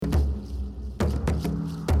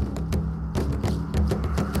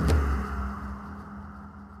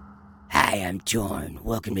I'm Torn.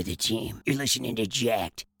 Welcome to the team. You're listening to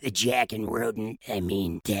Jacked, the Jack and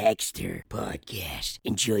Daxter podcast.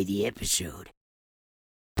 Enjoy the episode.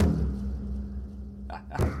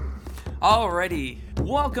 Alrighty,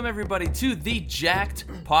 welcome everybody to the Jacked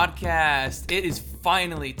podcast. It is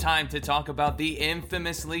finally time to talk about the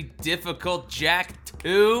infamously difficult Jak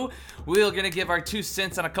 2. We're going to give our 2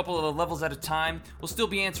 cents on a couple of the levels at a time. We'll still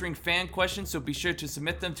be answering fan questions, so be sure to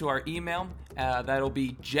submit them to our email. That'll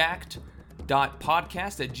be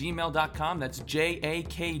jacked.podcast@gmail.com. That's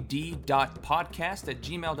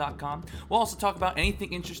jakd.podcast@gmail.com. We'll also talk about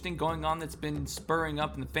anything interesting going on that's been spurring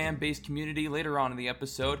up in the fan-based community later on in the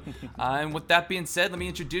episode. And with that being said, let me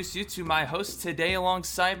introduce you to my host today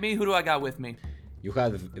alongside me. Who do I got with me? You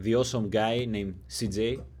have the awesome guy named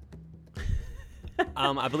CJ.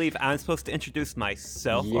 I believe I'm supposed to introduce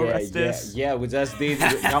myself, Orestes. Yeah, we just did,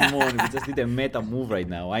 come on, we just did a meta move right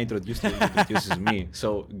now. I introduced him, he introduces me.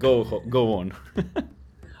 So go on.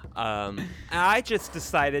 I just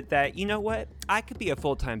decided that, you know what? I could be a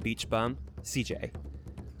full-time beach bum, CJ.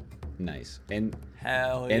 Nice. And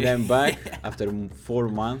Hell yeah. and I'm back after 4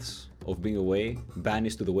 months of being away,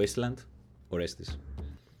 banished to the wasteland, Orestes.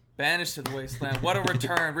 Banished to the wasteland. What a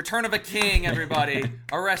return. Return of a king, everybody.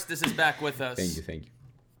 Orestes is back with us. Thank you.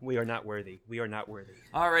 We are not worthy.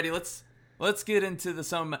 Alrighty, let's get into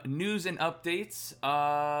some news and updates.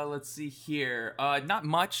 Let's see here. Not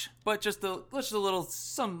much, but just a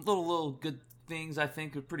little good things I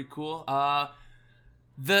think are pretty cool.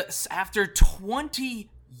 After 20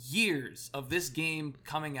 years of this game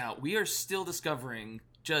coming out, we are still discovering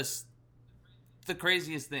just the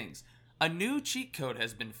craziest things. A new cheat code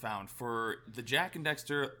has been found for the Jak and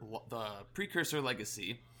Daxter, the Precursor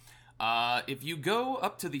Legacy. If you go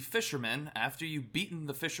up to the Fisherman, after you've beaten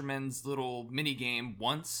the Fisherman's little mini game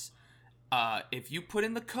once, if you put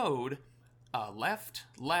in the code left,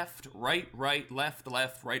 right, left,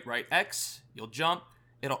 right, X, you'll jump,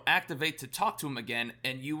 it'll activate to talk to him again,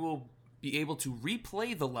 and you will be able to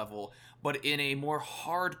replay the level, but in a more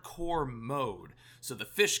hardcore mode. So the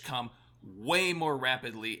fish come way more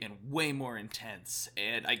rapidly and way more intense.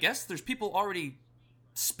 And I guess there's people already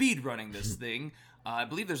speed running this thing. I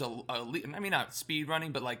believe there's not speed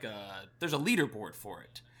running, but there's a leaderboard for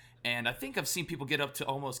it. And I think I've seen people get up to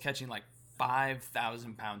almost catching like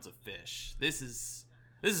 5,000 pounds of fish. This is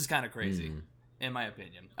kind of crazy, in my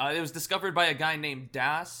opinion. It was discovered by a guy named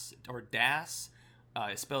Das.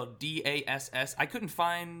 It's spelled DASS. I couldn't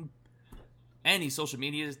find any social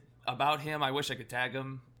media about him. I wish I could tag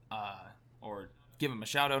him or give him a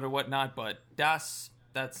shout out or whatnot, but that's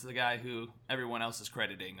the guy who everyone else is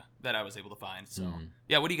crediting that I was able to find. So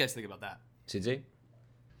yeah, what do you guys think about that? CJ?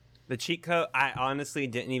 The cheat code, I honestly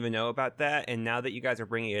didn't even know about that, and now that you guys are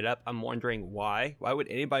bringing it up, I'm wondering why. Why would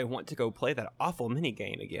anybody want to go play that awful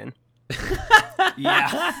minigame again?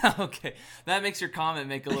 Yeah, okay. That makes your comment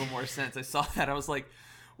make a little more sense. I saw that. I was like,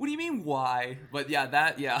 what do you mean why? But yeah,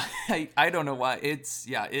 I don't know why. It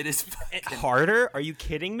is harder? Are you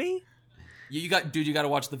kidding me? You got to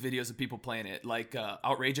watch the videos of people playing it. Like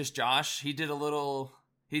Outrageous Josh, he did a little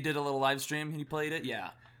live stream and he played it. Yeah.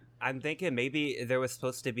 I'm thinking maybe there was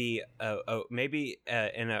supposed to be maybe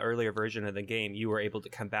in an earlier version of the game you were able to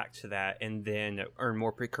come back to that and then earn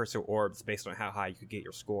more precursor orbs based on how high you could get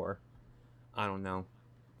your score. I don't know.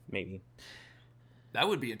 Maybe. That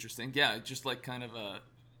would be interesting. Yeah, just like kind of a...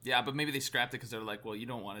 Yeah, but maybe they scrapped it because they're like, well, you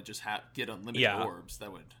don't want to just get unlimited orbs.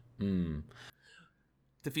 That would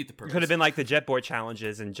defeat the purpose. It could have been like the Jetboard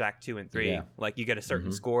challenges in Jak 2 and 3. Yeah. Like you get a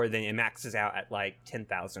certain score, then it maxes out at like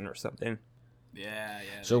 10,000 or something. Yeah.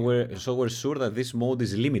 So we're sure that this mode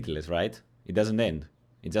is limitless, right? It doesn't end.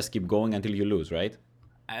 It just keeps going until you lose, right?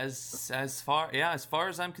 As far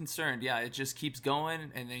as I'm concerned, yeah, it just keeps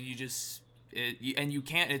going, and then you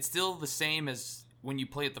can't. It's still the same as when you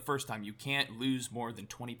play it the first time. You can't lose more than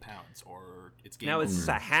 20 pounds, or it's game now. over. Is this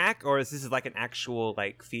a hack, or is this like an actual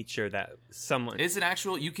like feature that someone? It's an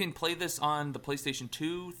actual. You can play this on the PlayStation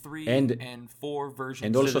 2, 3, and 4 versions.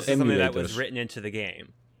 And also so this is something that was written into the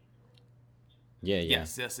game. Yeah.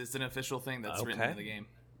 Yes, it's an official thing that's written into the game.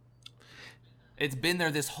 It's been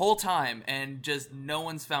there this whole time, and just no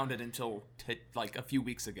one's found it until like a few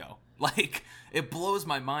weeks ago. Like, it blows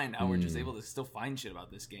my mind how we're just able to still find shit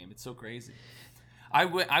about this game. It's so crazy.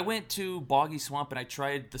 I went to Boggy Swamp and I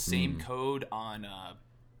tried the same code on I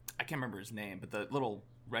can't remember his name, but the little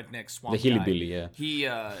redneck swamp the hillbilly, guy. yeah. He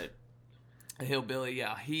a hillbilly,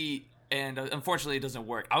 yeah. And unfortunately, it doesn't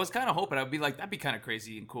work. I was kind of hoping I'd be like, that'd be kind of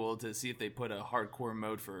crazy and cool to see if they put a hardcore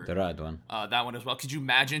mode for the rat one. That one as well. Could you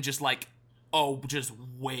imagine just like, just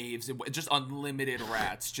waves, just unlimited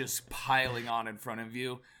rats just piling on in front of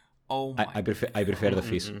you? Oh my! I prefer the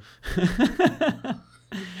fish.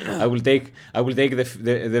 I will take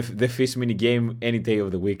the fish mini game any day of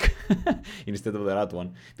the week instead of the rat one,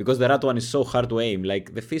 because the rat one is so hard to aim. Like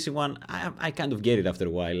the fishing one, I kind of get it after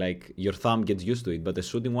a while. Like your thumb gets used to it, but the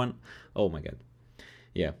shooting one, oh my god,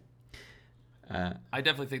 yeah. I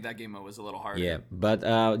definitely think that game mode was a little harder. Yeah, but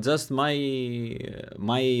just my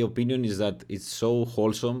opinion is that it's so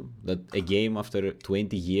wholesome that a game after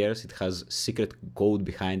 20 years it has secret code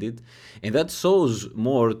behind it, and that shows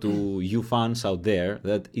more to you fans out there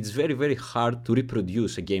that it's very very hard to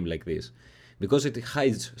reproduce a game like this, because it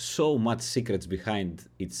hides so much secrets behind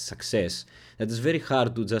its success that it's very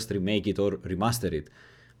hard to just remake it or remaster it.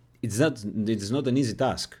 It's not an easy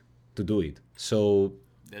task to do it. So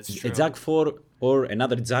That's true. a Jak 4 or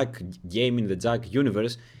another Jak game in the Jak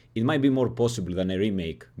universe, it might be more possible than a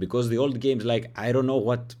remake, because the old games, like, I don't know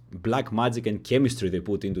what black magic and chemistry they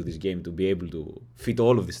put into this game to be able to fit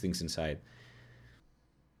all of these things inside.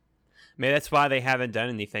 Maybe that's why they haven't done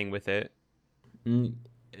anything with it.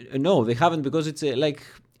 No, they haven't, because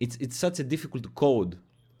it's such a difficult code.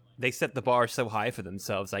 They set the bar so high for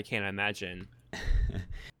themselves, I can't imagine.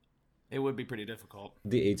 It would be pretty difficult.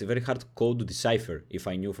 It's a very hard code to decipher. If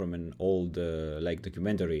I knew from an old like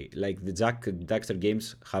documentary, like the Jak Daxter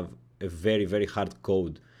games have a very very hard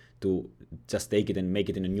code to just take it and make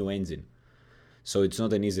it in a new engine. So it's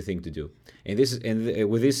not an easy thing to do. And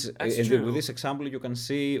with this example, you can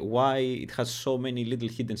see why it has so many little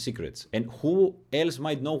hidden secrets. And who else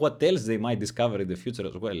might know what else they might discover in the future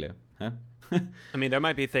as well? Huh? I mean, there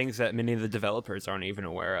might be things that many of the developers aren't even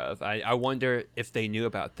aware of. I wonder if they knew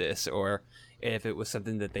about this or if it was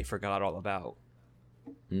something that they forgot all about.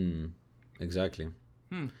 Exactly.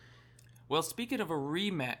 Well, speaking of a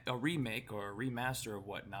remake or a remaster of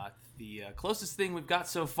whatnot, the closest thing we've got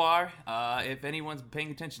so far, if anyone's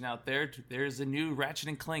paying attention out there, there's a new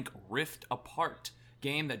Ratchet & Clank Rift Apart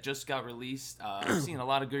game that just got released. I've seen a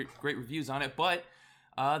lot of great reviews on it, but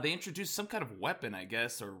they introduced some kind of weapon, I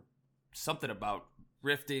guess, or something about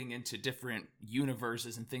rifting into different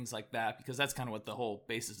universes and things like that, because that's kind of what the whole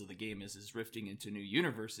basis of the game is rifting into new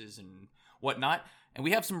universes and whatnot. And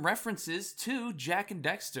we have some references to Jak and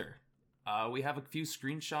Daxter. We have a few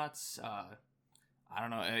screenshots. I don't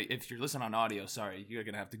know if you're listening on audio, sorry, you're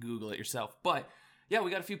gonna have to Google it yourself, but yeah,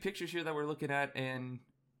 we got a few pictures here that we're looking at, and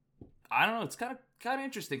I don't know, it's kind of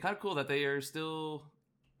interesting, kind of cool that they are still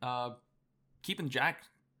keeping Jak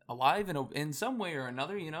alive in some way or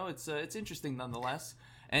another. You know, it's interesting nonetheless,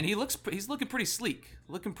 and he's looking pretty sleek,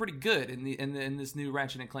 looking pretty good in this new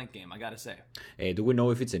Ratchet and Clank game, I gotta say. Do we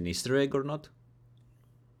know if it's an Easter egg or not?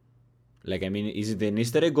 Like, I mean, is it an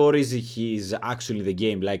Easter egg, or is he's actually the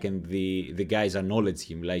game, like, and the guys acknowledge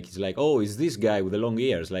him, like, it's like, oh, is this guy with the long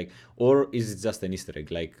ears, like, or is it just an Easter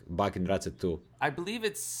egg, like back in Ratchet 2? I believe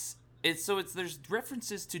there's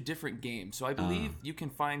references to different games. So I believe you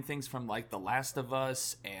can find things from like The Last of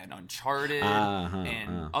Us and Uncharted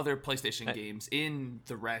and other PlayStation games in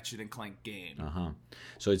the Ratchet and Clank game.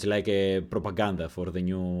 So it's like a propaganda for the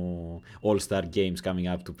new All-Star games coming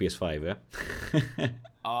up to PS5, eh?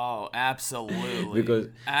 Oh, absolutely.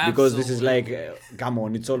 because this is like, come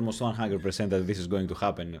on, it's almost 100% that this is going to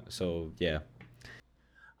happen. So yeah.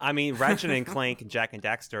 I mean, Ratchet and Clank and Jak and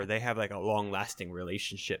Daxter, they have like a long-lasting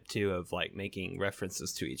relationship too, of like making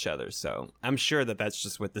references to each other. So I'm sure that that's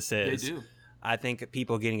just what this is. They do. I think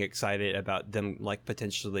people getting excited about them like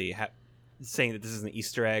potentially saying that this is an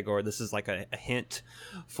Easter egg or this is like a hint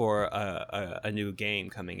for a new game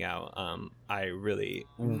coming out.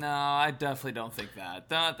 No, I definitely don't think that.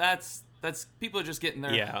 That's people are just getting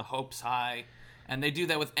their hopes high. And they do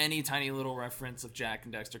that with any tiny little reference of Jak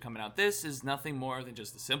and Daxter coming out. This is nothing more than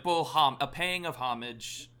just a simple a paying of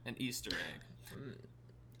homage, an Easter egg.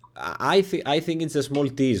 I think it's a small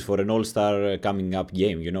tease for an all-star coming up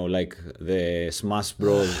game. You know, like the Smash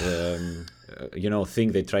Bros.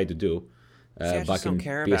 Thing they try to do I back just don't in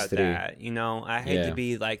care PS3. about that. You know, I hate to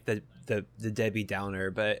be like the Debbie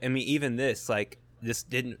Downer, but I mean, even this this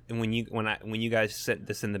didn't when you guys sent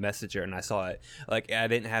this in the messenger and I saw it, like I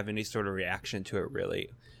didn't have any sort of reaction to it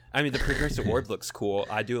really. I mean, the precursor orb looks cool.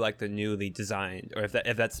 I do like the newly designed, or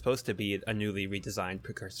if that's supposed to be a newly redesigned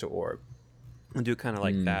precursor orb, I do kind of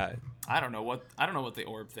like that. I don't know what the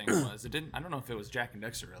orb thing was. I don't know if it was Jak and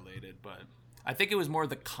Daxter related, but I think it was more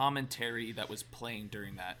the commentary that was playing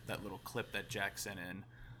during that little clip that Jak sent in,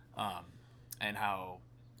 and how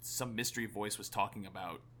some mystery voice was talking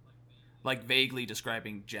about, like vaguely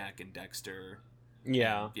describing Jak and Daxter.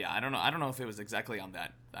 Yeah. Yeah, I don't know if it was exactly on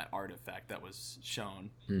that that artifact that was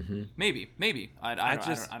shown. Mm-hmm. Maybe. I don't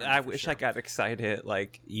know I for wish sure. I got excited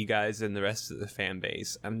like you guys and the rest of the fan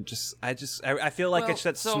base. I feel like Well, it's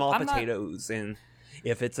such so small I'm not- potatoes, and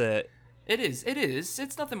if it's a It is.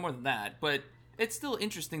 It's nothing more than that, but it's still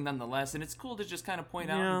interesting nonetheless, and it's cool to just kind of point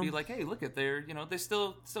out and be like, hey, look at their, they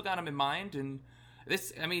still got them in mind, and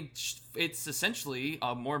this, I mean, it's essentially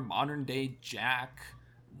a more modern day Jack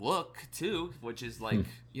look too, which is like,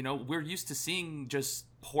 we're used to seeing just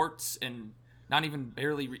ports and not even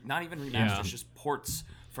remasters, just ports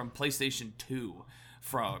from PlayStation 2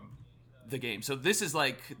 from the game. So this is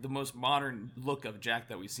like the most modern look of Jack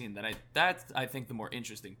that we've seen. That's I think the more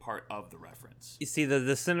interesting part of the reference. You see,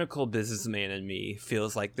 the cynical businessman in me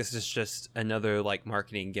feels like this is just another like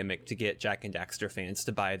marketing gimmick to get Jack and Daxter fans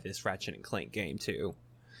to buy this Ratchet and Clank game too.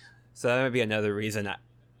 So that might be another reason.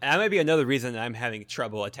 I'm having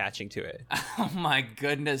trouble attaching to it. Oh my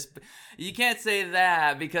goodness, you can't say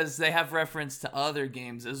that because they have reference to other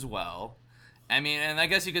games as well. I mean, and I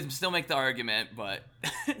guess you could still make the argument, but.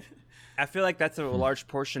 I feel like that's a large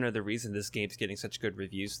portion of the reason this game's getting such good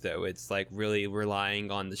reviews, though. It's like really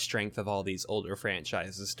relying on the strength of all these older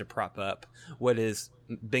franchises to prop up what has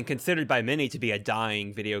been considered by many to be a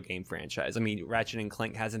dying video game franchise. I mean, Ratchet and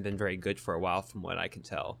Clank hasn't been very good for a while, from what I can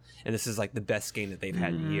tell, and this is like the best game that they've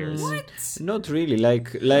had in years. Not really.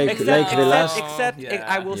 Like the last.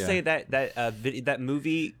 I will Yeah. say that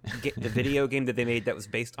movie, the video game that they made that was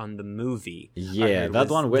based on the movie. Yeah, that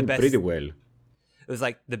one went pretty well. It was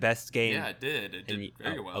like the best game. Yeah, it did. It did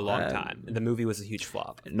very well. A long time. The movie was a huge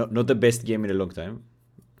flop. Not the best game in a long time.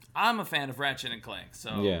 I'm a fan of Ratchet and Clank,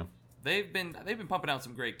 so Yeah. they've been pumping out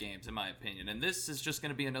some great games in my opinion, and this is just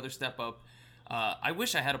going to be another step up. I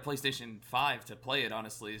wish I had a PlayStation 5 to play it,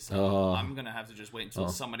 honestly, so I'm going to have to just wait until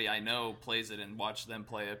somebody I know plays it and watch them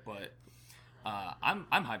play it, but I'm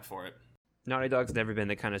hyped for it. Naughty Dog's never been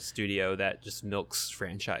the kind of studio that just milks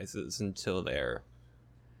franchises until they're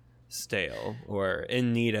stale or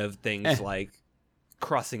in need of things like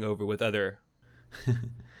crossing over with other.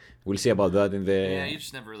 We'll see about that in the. Yeah, you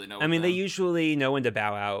just never really know. I mean, with they them. usually know when to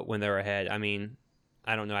bow out when they're ahead. I mean,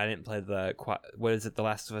 I don't know. I didn't play what is it, The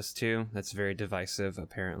Last of Us 2? That's very divisive,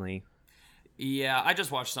 apparently. Yeah, I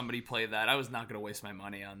just watched somebody play that. I was not going to waste my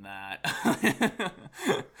money on that.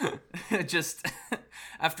 Just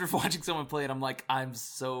after watching someone play it, I'm like, I'm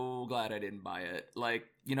so glad I didn't buy it. Like,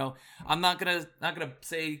 I'm not gonna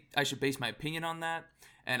say I should base my opinion on that.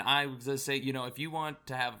 And I was gonna say, if you want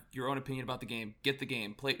to have your own opinion about the game, get the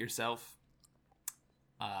game, play it yourself.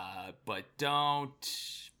 But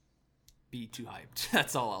don't be too hyped.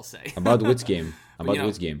 That's all I'll say. About which game?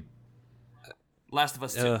 Which game? Last of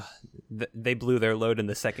Us 2. They blew their load in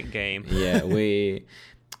the second game. Yeah,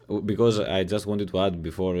 because I just wanted to add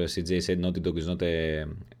before CJ said Naughty Dog is not a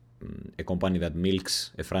company that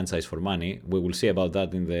milks a franchise for money. We will see about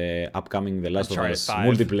that in the upcoming The Last of Us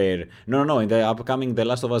multiplayer. No, in the upcoming The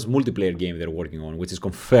Last of Us multiplayer game they're working on, which is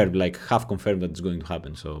confirmed, like half confirmed that it's going to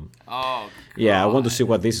happen. So, yeah, I want to see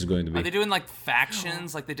what this is going to be. Are they doing like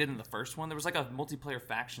factions like they did in the first one? There was like a multiplayer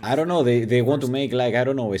faction. I don't know. They want to make like, I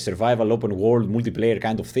don't know, a survival open world multiplayer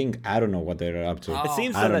kind of thing. I don't know what they're up to. It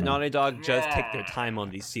seems I though don't that know. Naughty Dog does take their time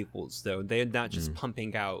on these sequels, though. They're not just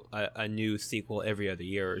pumping out a new sequel every other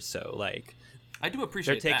year or so. Like, I do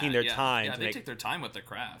appreciate they're taking that. their time Yeah, to they make- take their time with their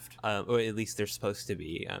craft. or at least they're supposed to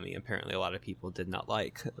be. I mean, apparently a lot of people did not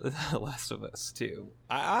like The Last of Us 2.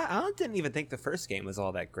 I didn't even think the first game was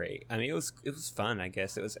all that great. I mean, it was fun, I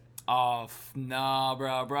guess. It was. Oh, no,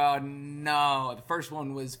 bro, no. The first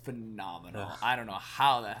one was phenomenal. I don't know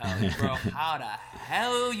how the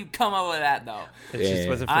hell you come up with that, though. It just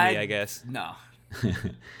wasn't for me, I guess. No.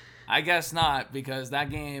 I guess not, because that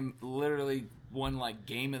game literally won, like,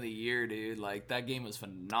 Game of the Year, dude. Like, that game was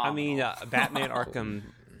phenomenal. I mean, Batman Arkham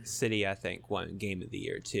City, I think, won Game of the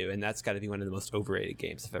Year, too. And that's got to be one of the most overrated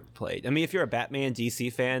games I've ever played. I mean, if you're a Batman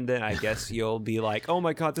DC fan, then I guess you'll be like, oh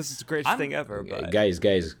my god, this is the greatest thing ever. But... Guys,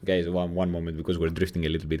 one moment, because we're drifting a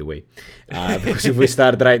little bit away. Because if we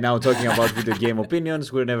start right now talking about video game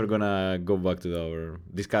opinions, we're never gonna go back to our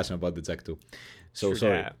discussion about the Jack 2. So True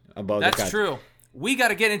sorry that. about That's the cat. true. We got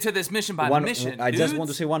to get into this mission by mission. I just dudes. want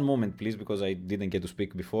to say one moment, please, because I didn't get to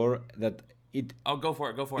speak before. That it. Oh, go for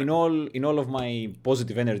it. In all of my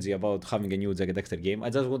positive energy about having a new Jack and Daxter game, I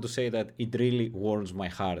just want to say that it really warms my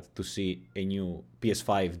heart to see a new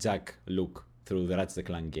PS5 Jack look through the Ratchet &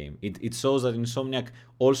 Clank game. It shows that Insomniac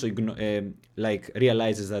also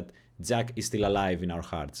realizes that Jack is still alive in our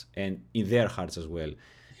hearts and in their hearts as well.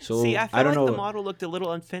 So See, I feel don't like know. the model looked a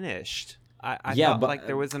little unfinished. I Yeah, felt but- like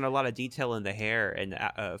there wasn't a lot of detail in the hair and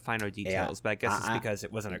finer details, but I guess it's because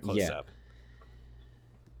it wasn't a close-up.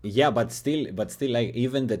 Yeah, but still, like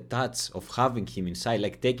even the touch of having him inside,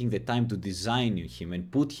 like taking the time to design him and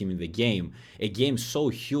put him in the game, a game so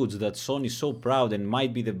huge that Sony's so proud and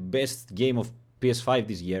might be the best game of PS5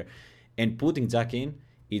 this year, and putting Jack in,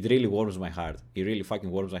 it really warms my heart. It really fucking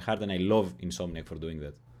warms my heart, and I love Insomniac for doing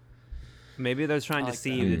that. Maybe they're trying to like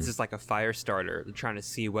see, that. it's just like a fire starter. They're trying to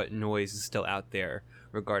see what noise is still out there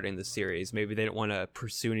regarding the series. Maybe they don't want to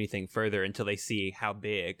pursue anything further until they see how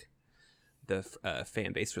big the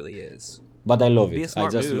fan base really is. But I love Be a it. I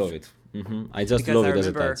smart just move. love it. I just Because love I it as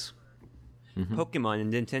a remember- touch. Pokemon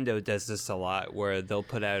and Nintendo does this a lot, where they'll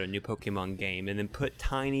put out a new Pokemon game and then put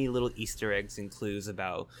tiny little Easter eggs and clues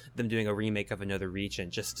about them doing a remake of another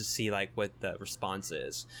region, just to see like what the response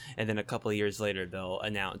is. And then a couple of years later, they'll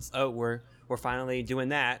announce, "Oh, we're finally doing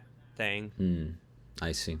that thing."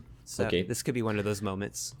 I see. So Okay. this could be one of those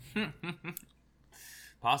moments.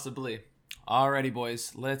 Possibly. Alrighty,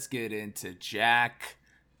 boys, let's get into Jak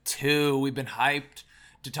 2. We've been hyped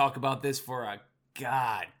to talk about this for a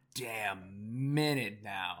goddamn minute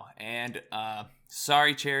now. And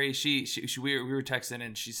sorry, Cherry, we were texting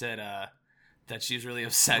and she said that she's really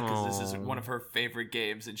upset because this is one of her favorite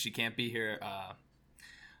games and she can't be here.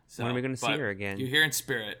 So, When are we gonna see but her again? You're here in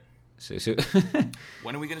spirit. So,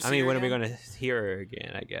 When are we gonna see I mean, her when are we again? going to hear her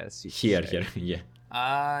again? I guess you could here, say.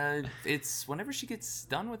 yeah. It's whenever she gets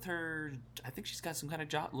done with her. I think she's got some kind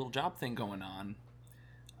of little job thing going on.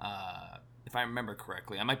 If I remember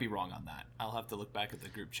correctly, I might be wrong on that. I'll have to look back at the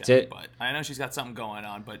group chat. But I know she's got something going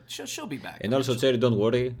on. But she'll be back. And also, Cherry, don't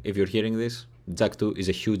worry if you're hearing this. Jak 2 is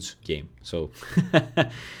a huge game, so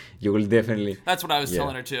you will definitely. That's what I was Yeah.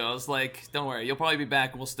 telling her too. I was like, "Don't worry, you'll probably be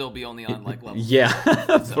back. We'll still be only on like level." Yeah,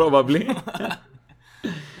 probably.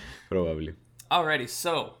 Probably. Alrighty,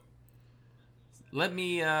 so let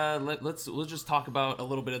me we'll just talk about a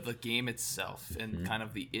little bit of the game itself and kind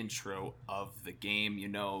of the intro of the game. You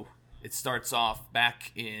know, it starts off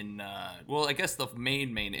back in well, I guess the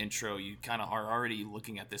main intro. You kind of are already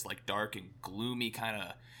looking at this like dark and gloomy kind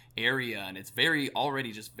of area, and it's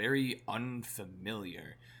already just very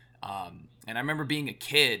unfamiliar. And I remember being a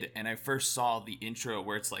kid, and I first saw the intro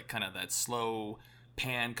where it's like kind of that slow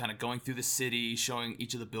pan, kind of going through the city, showing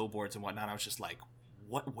each of the billboards and whatnot. I was just like,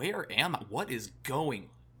 "What? Where am I? What is going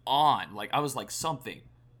on?" Like I was like, something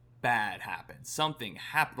bad happened. Something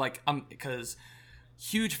happened. Like because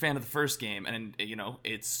huge fan of the first game, and you know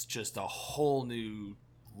it's just a whole new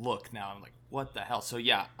look now. I'm like, what the hell? So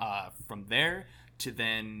yeah, from there to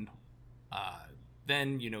then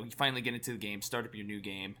you know you finally get into the game, start up your new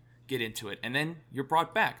game, get into it, and then you're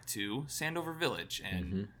brought back to Sandover Village,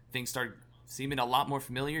 and things start seeming a lot more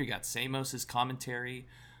familiar. You got Samos's commentary,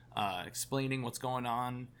 explaining what's going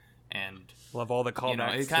on, and Love all the callbacks. You know,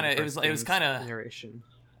 it to the kinda- it first was game's kinda- narration.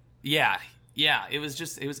 yeah, it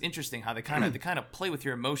was interesting how they kind of play with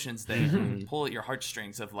your emotions. They pull at your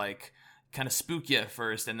heartstrings of like kind of spook you at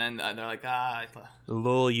first, and then they're like,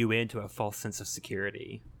 Lull you into a false sense of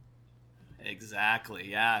security. exactly,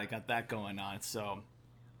 yeah, I got that going on. So,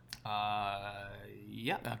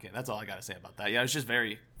 yeah, okay, that's all I gotta say about that. Yeah, it's just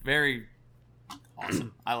very, very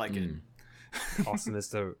awesome. I like it. Awesome is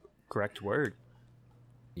the correct word.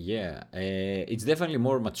 Yeah, it's definitely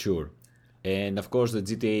more mature, and of course the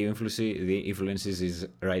GTA influences is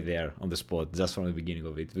right there on the spot just from the beginning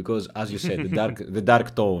of it. Because as you said, the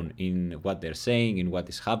dark tone in what they're saying, in what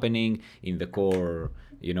is happening, in the core,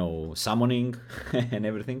 you know, summoning and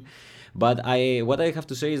everything. But what I have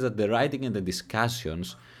to say is that the writing and the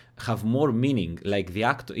discussions have more meaning. Like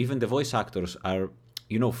even the voice actors are,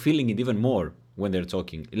 you know, feeling it even more when they're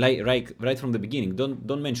talking. Like right from the beginning.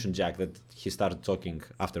 Don't mention Jak that he started talking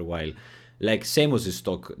after a while. Like Samus's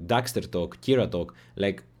talk, Daxter talk, Kira talk.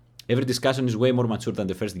 Like every discussion is way more mature than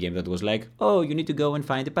the first game that was like, oh, you need to go and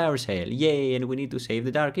find the power cell, yay, and we need to save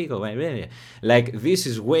the Dark Eagle. Like this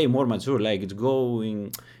is way more mature. Like it's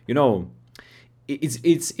going, you know.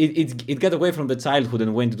 It got away from the childhood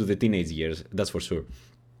and went into the teenage years. That's for sure.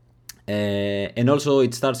 And also,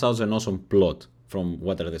 it starts out as an awesome plot from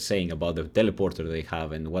what are they saying about the teleporter they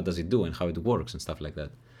have and what does it do and how it works and stuff like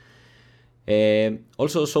that.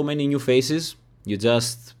 Also, so many new faces. You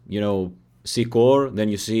just, you know, see Core, then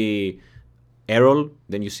you see Errol,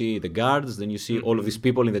 then you see the guards, then you see all of these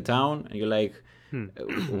people in the town, and you're like,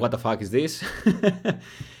 what the fuck is this?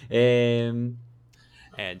 And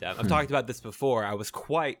I've talked about this before. It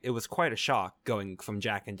was quite a shock going from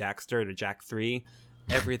Jak and Daxter to Jak 3.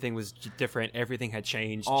 Everything was different. Everything had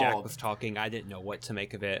changed. Jak was talking. I didn't know what to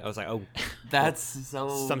make of it. I was like, oh, That's so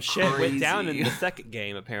some shit went down in crazy. the second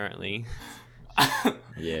game, apparently.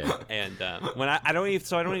 Yeah. And when I don't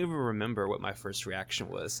even remember what my first reaction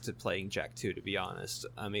was to playing Jak 2, to be honest.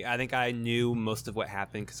 I mean, I think I knew most of what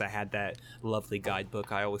happened because I had that lovely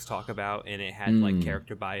guidebook I always talk about, and it had like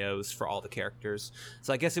character bios for all the characters.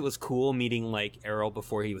 So I guess it was cool meeting like Errol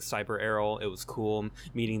before he was Cyber Errol. It was cool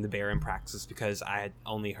meeting the Baron Praxis because I had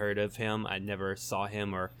only heard of him. I never saw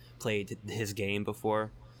him or played his game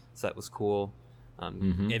before, so that was cool.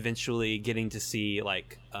 Eventually getting to see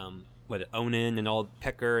like Onin and all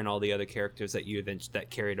Pecker and all the other characters that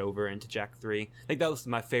carried over into Jak 3. I think that was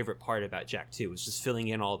my favorite part about Jak 2, was just filling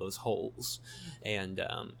in all those holes. And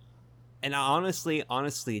I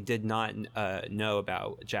honestly did not know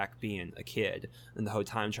about Jak being a kid and the whole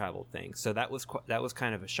time travel thing. So that was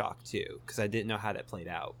kind of a shock too, because I didn't know how that played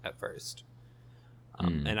out at first.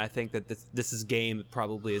 And I think that this game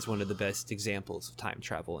probably is one of the best examples of time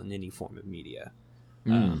travel in any form of media,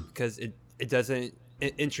 because it doesn't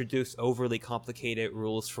introduce overly complicated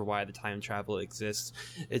rules for why the time travel exists.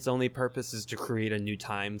 Its only purpose is to create a new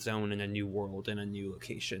time zone and a new world and a new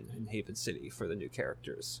location in Haven City for the new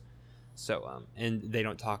characters. So and they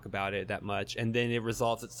don't talk about it that much, and then it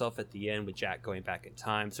resolves itself at the end with Jak going back in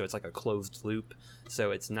time, so it's like a closed loop. So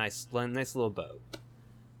it's nice little bow.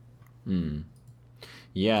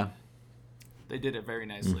 Yeah. They did it very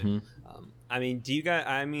nicely. I mean, do you guys,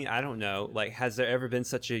 I don't know, like, has there ever been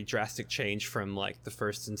such a drastic change from, like, the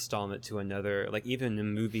first installment to another? Like, even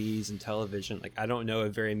in movies and television, like, I don't know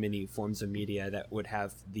of very many forms of media that would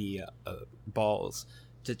have the balls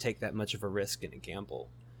to take that much of a risk and a gamble.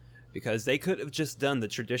 Because they could have just done the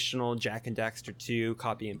traditional Jak and Daxter 2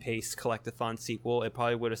 copy and paste collectathon sequel. It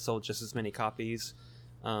probably would have sold just as many copies.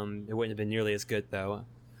 It wouldn't have been nearly as good, though.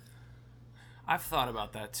 I've thought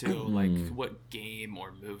about that too, like what game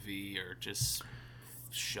or movie or just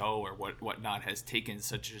show or whatnot has taken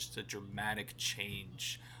such just a dramatic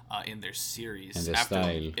change in their series and the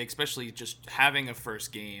style, especially just having a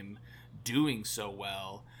first game doing so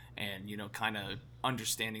well, and kind of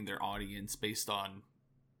understanding their audience based on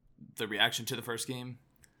the reaction to the first game.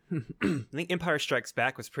 I think Empire Strikes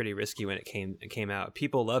Back was pretty risky when it came out.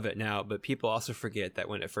 People love it now, but people also forget that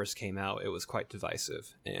when it first came out, it was quite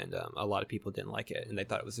divisive, and a lot of people didn't like it, and they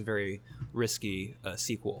thought it was a very risky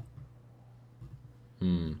sequel.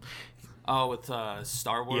 Oh, with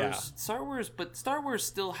Star Wars? Yeah. Star Wars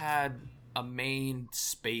still had a main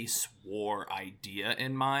space war idea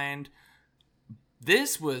in mind.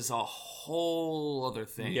 This was a whole other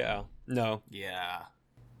thing. Yeah. No. Yeah.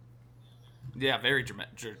 Yeah, very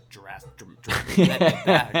Jurassic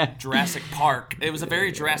Park. It was a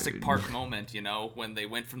very Jurassic Park moment, when they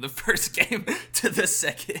went from the first game to the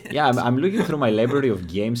second. Yeah, I'm looking through my library of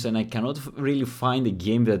games, and I cannot really find a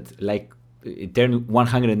game that it turned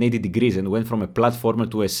 180 degrees and went from a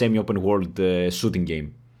platformer to a semi-open world shooting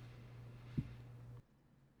game.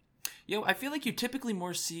 I feel like you typically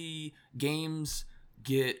more see games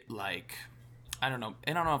get I don't know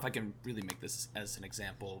if I can really make this as an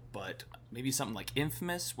example, but maybe something like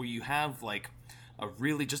Infamous, where you have the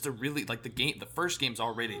first game's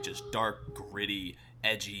already just dark, gritty,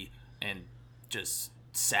 edgy, and just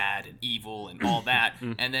sad and evil and all that.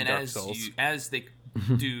 And then as they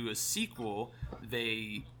do a sequel,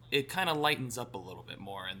 it kind of lightens up a little bit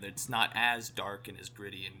more, and it's not as dark and as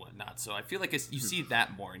gritty and whatnot. So I feel like you see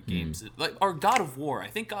that more in games, or God of War. I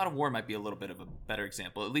think God of War might be a little bit of a better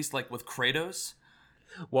example, at least with Kratos.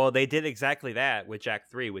 Well, they did exactly that with Jak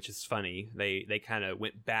 3, which is funny. They kind of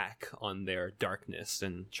went back on their darkness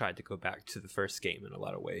and tried to go back to the first game in a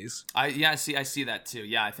lot of ways. I see that too.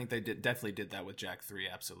 Yeah, I think they definitely did that with Jak 3,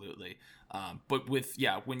 absolutely. But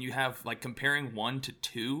when you have comparing 1 to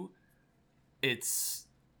 2, it's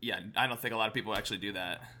I don't think a lot of people actually do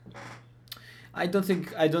that. I don't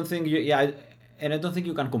think and I don't think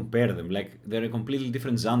you can compare them. They're a completely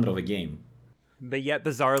different genre of a game. But yet,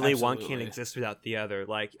 bizarrely, Absolutely. one can't exist without the other.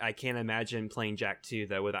 I can't imagine playing Jak 2,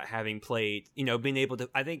 though, without having played, being able to...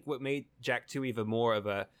 I think what made Jak 2 even more of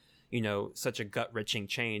a, such a gut-wrenching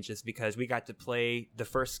change is because we got to play the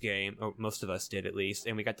first game, or most of us did at least,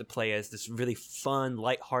 and we got to play as this really fun,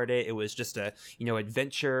 lighthearted. It was just a,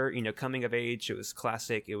 adventure, coming of age. It was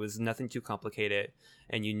classic. It was nothing too complicated,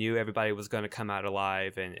 and you knew everybody was going to come out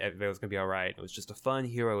alive, and everybody was going to be all right. It was just a fun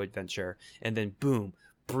hero adventure, and then boom,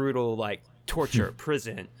 brutal, torture,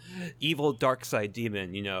 prison, evil dark side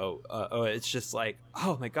demon, it's just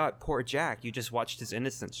oh my god, poor Jak, you just watched his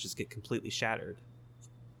innocence just get completely shattered.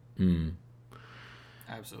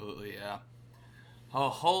 Absolutely, yeah. Oh,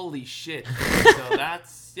 holy shit. So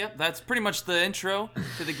that's pretty much the intro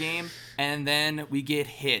to the game, and then we get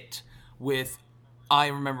hit with I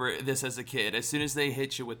remember this as a kid. As soon as they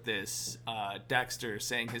hit you with this, Dexter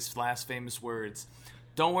saying his last famous words,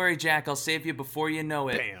 "Don't worry, Jack, I'll save you before you know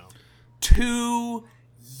it." Bam. 2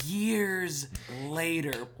 years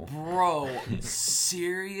later, bro,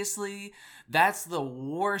 seriously? That's the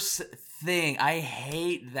worst thing. I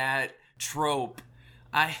hate that trope.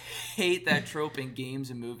 I hate that trope in games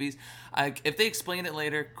and movies. If they explain it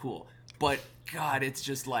later, cool. But God, it's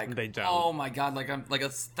just like, They don't. oh my God, like I'm like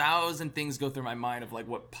 1,000 things go through my mind of like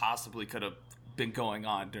what possibly could have been going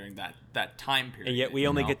on during that time period. And yet we you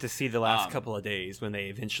only know? get to see the last couple of days when they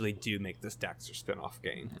eventually do make this Dexter spin-off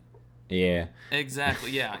game. Yeah.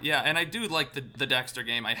 Exactly. Yeah. And I do like the Dexter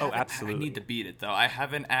game. I absolutely. I need to beat it though. I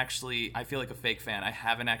haven't actually. I feel like a fake fan. I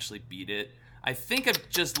haven't actually beat it. I think I've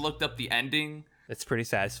just looked up the ending. It's pretty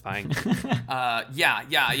satisfying. Yeah.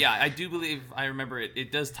 I do believe I remember it.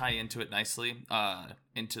 It does tie into it nicely.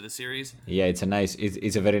 Into the series. Yeah, it's a nice.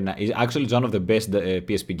 It's a very nice. Actually, it's one of the best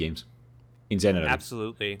PSP games in general.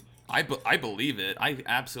 Absolutely. I believe it. I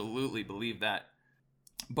absolutely believe that.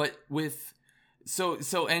 But with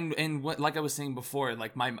and what, like I was saying before,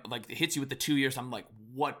 like it hits you with the 2 years. I'm like,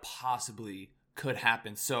 what possibly could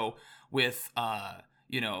happen? So with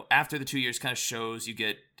after the 2 years kind of shows, you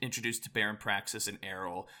get introduced to Baron Praxis and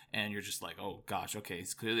Errol, and you're just like, oh gosh, okay,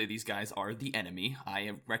 it's clearly these guys are the enemy. I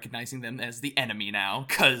am recognizing them as the enemy now,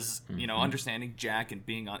 because understanding Jack and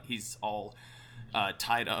being on, he's all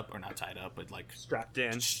tied up, or not tied up, but like Strapped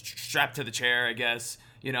in. strapped to the chair, I guess.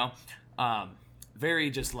 Very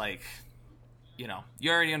just like, you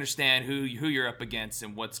already understand who you're up against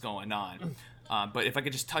and what's going on. But if I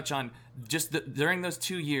could just touch on just during those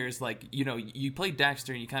 2 years, like, you play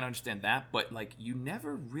Dexter and you kind of understand that, but like you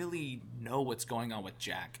never really know what's going on with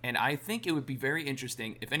Jack. And I think it would be very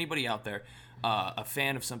interesting if anybody out there, a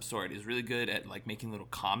fan of some sort, is really good at like making little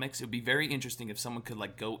comics. It would be very interesting if someone could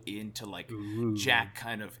like go into like Jack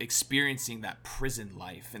kind of experiencing that prison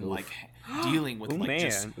life and like dealing with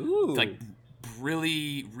just like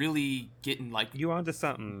really, really getting like You onto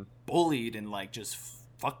something. bullied and like just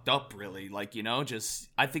fucked up, really, like, just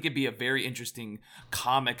I think it'd be a very interesting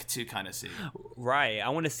comic to kind of see. Right. I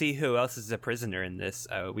want to see who else is a prisoner in this.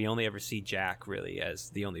 We only ever see Jack really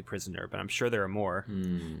as the only prisoner, but I'm sure there are more.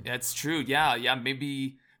 That's true. Yeah.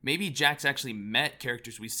 Maybe Jack's actually met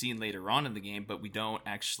characters we've seen later on in the game, but we don't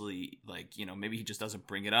actually like, maybe he just doesn't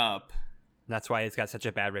bring it up. That's why it's got such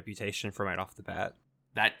a bad reputation from right off the bat.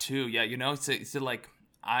 That too. Yeah. So like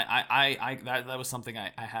I that was something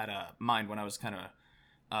I had a mind when I was kind of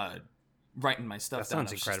writing my stuff That down.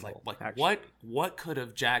 sounds incredible. Like actually. what could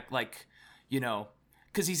have Jack, like,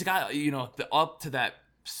 because he's got up to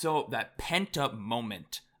that pent up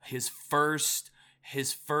moment. His first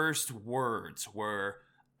words were,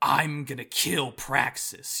 "I'm gonna kill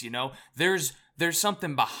Praxis." There's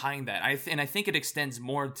something behind that. I think it extends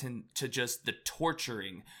more to just the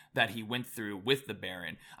torturing that he went through with the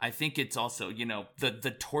Baron. I think it's also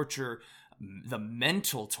the torture, the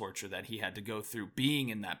mental torture that he had to go through being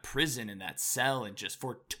in that prison, in that cell, and just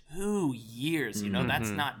for 2 years, that's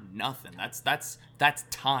not nothing. That's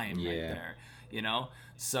time right there,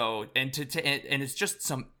 So, and and it's just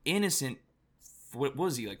some innocent, what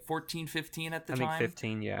was he, like 14, 15 at the time? I think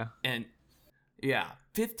 15, yeah. And yeah,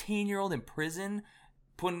 15-year-old in prison,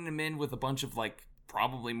 putting him in with a bunch of like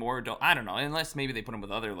probably more adult, I don't know, unless maybe they put him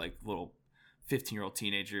with other like little 15-year-old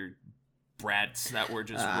teenager brats that were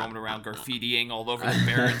just roaming around graffitiing all over the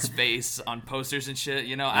Baron's face on posters and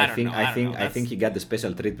shit. I think he got the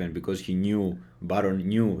special treatment because Baron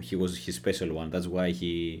knew he was his special one. That's why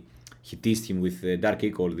he teased him with Dark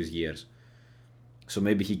Eco all these years. So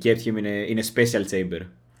maybe he kept him in a special chamber.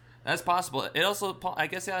 That's possible. It also, I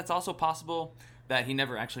guess, it's also possible that he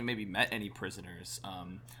never actually maybe met any prisoners.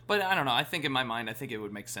 But I don't know. I think in my mind, I think it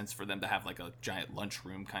would make sense for them to have like a giant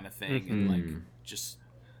lunchroom kind of thing and like just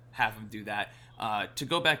have him do that. To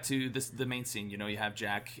go back to the main scene, you have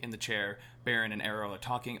Jack in the chair, Baron and Errol are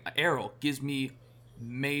talking. Errol gives me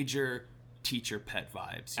major teacher pet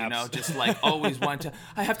vibes, just like always want to,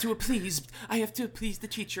 I have to please the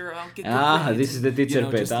teacher, I'll get good this is the teacher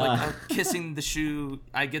pet. Just like kissing the shoe.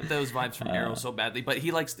 I get those vibes from Errol so badly, but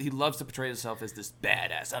he loves to portray himself as this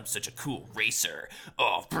badass. I'm such a cool racer.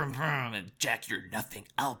 Oh, brum, brum, and Jack, you're nothing.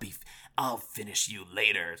 I'll finish you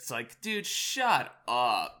later. It's like, dude, shut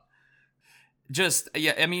up. Just,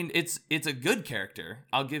 yeah, I mean, it's a good character.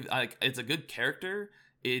 It's a good character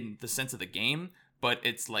in the sense of the game, but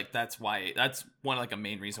it's like, that's one like a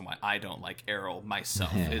main reason why I don't like Errol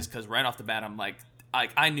myself, is because right off the bat, I'm like,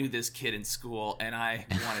 I knew this kid in school and I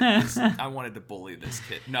wanted to bully this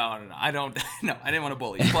kid. No, I didn't want to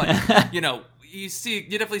bully, but you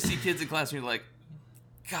definitely see kids in class and you're like,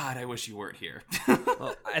 God, I wish you weren't here.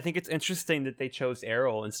 Well, I think it's interesting that they chose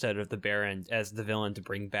Errol instead of the Baron as the villain to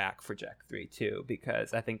bring back for Jak 3 too,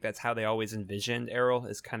 because I think that's how they always envisioned Errol,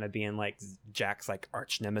 as kind of being like Jak's like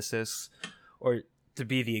arch nemesis, or to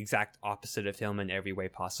be the exact opposite of him in every way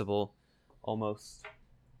possible, almost.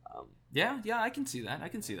 Yeah, I can see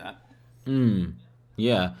that.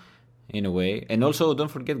 Yeah, in a way. And also,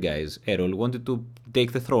 don't forget, guys, Errol wanted to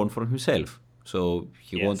take the throne for himself. So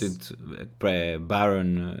he wanted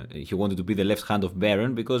Baron. He wanted to be the left hand of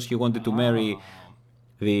Baron because he wanted to marry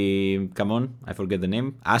the. Come on, I forget the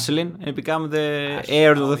name. Aisling, and become the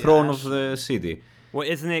heir to the throne of the city. Well,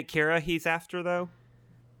 isn't it Kira he's after though?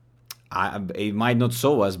 It might not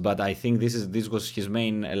show us, but I think this was his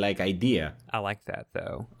main idea. I like that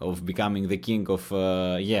though, of becoming the king of.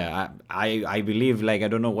 I believe, I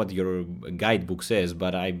don't know what your guidebook says,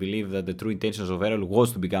 but I believe that the true intentions of Errol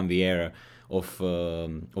was to become the heir of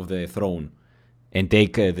the throne and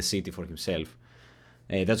take the city for himself.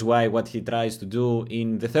 That's why what he tries to do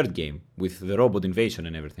in the third game with the robot invasion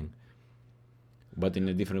and everything, but in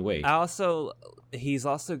a different way. He's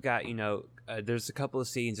also got, there's a couple of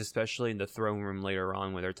scenes, especially in the throne room later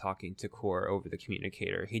on, where they're talking to Kor over the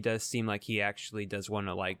communicator. He does seem like he actually does want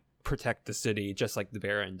to protect the city, just like the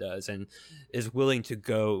Baron does, and is willing to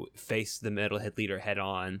go face the Metalhead leader head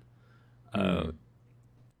on,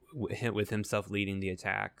 with himself leading the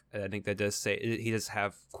attack. I think that does say he does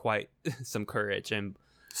have quite some courage, and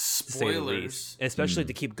spoilers, especially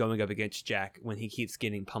to keep going up against Jak when he keeps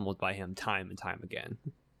getting pummeled by him time and time again.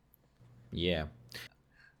 Yeah.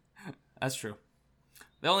 That's true.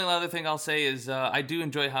 The only other thing I'll say is I do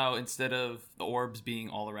enjoy how instead of the orbs being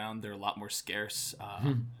all around, they're a lot more scarce.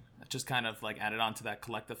 Just kind of added on to that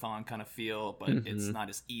collectathon kind of feel, but it's not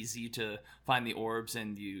as easy to find the orbs,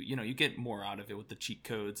 and you get more out of it with the cheat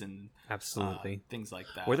codes and absolutely things like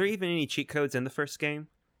that. Were there even any cheat codes in the first game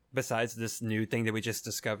besides this new thing that we just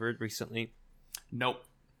discovered recently? Nope.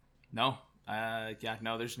 No.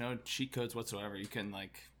 No. There's no cheat codes whatsoever. You can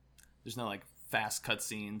there's no fast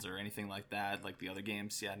cutscenes or anything like that, like the other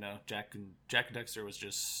games. Yeah, no. Jak and Daxter was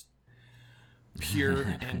just pure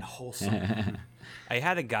and wholesome. I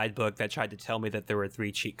had a guidebook that tried to tell me that there were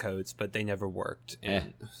 3 cheat codes, but they never worked.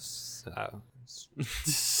 And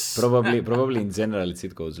Probably in general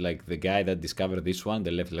cheat codes, like the guy that discovered this one,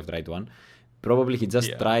 the left right one, probably he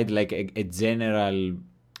just tried a general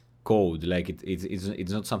code.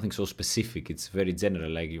 It's not something so specific. It's very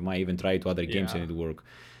general. You might even try it to other games and it work.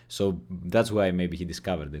 So that's why maybe he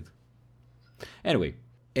discovered it. Anyway,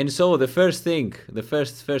 and so the first thing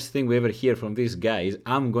we ever hear from this guy is,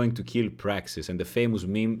 "I'm going to kill Praxis," and the famous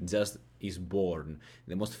meme just is born.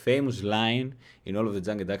 The most famous line in all of the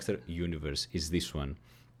Jak and Daxter universe is this one.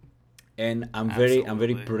 And I'm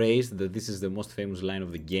very praised that this is the most famous line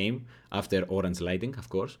of the game after Orange Lighting, of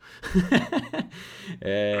course.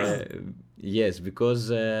 Yes,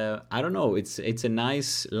 because I don't know, it's a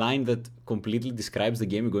nice line that completely describes the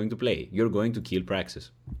game you're going to play. You're going to kill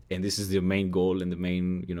Praxis, and this is the main goal and the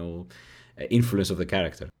main influence of the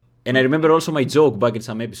character. And I remember also my joke back in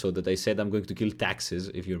some episode that I said I'm going to kill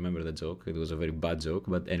taxes. If you remember that joke, it was a very bad joke,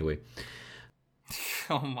 but anyway.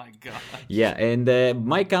 Oh my god. Yeah, and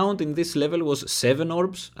my count in this level was 7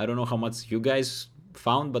 orbs. I don't know how much you guys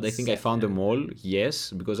found, but I think I found them all.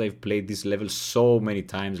 Yes, because I've played this level so many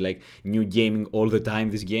times, new gaming all the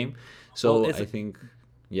time, this game. So I think,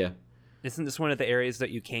 yeah. Isn't this one of the areas that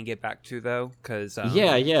you can get back to, though? Because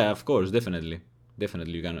yeah, of course, definitely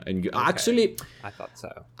you can. And actually, I thought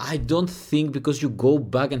so. I don't think, because you go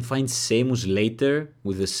back and find Samus later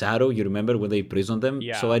with the Shadow. You remember when they imprisoned them?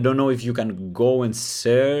 Yeah. So I don't know if you can go and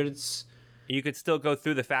search. You could still go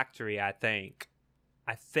through the factory, I think,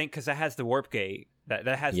 because it has the warp gate. That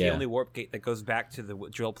has the only warp gate that goes back to the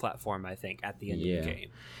drill platform, I think, at the end of the game.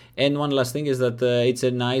 And one last thing is that it's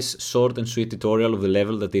a nice short and sweet tutorial of the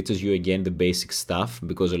level that teaches you again the basic stuff,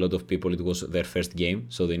 because a lot of people, it was their first game,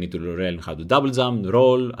 so they need to learn how to double jump,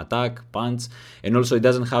 roll, attack, punch. And also it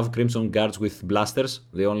doesn't have Crimson Guards with blasters,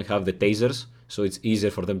 they only have the tasers, so it's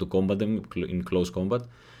easier for them to combat them in close combat.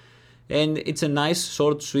 And it's a nice,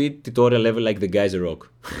 short, sweet tutorial level like the Geyser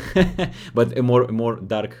Rock. But a more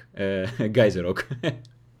dark Geyser Rock.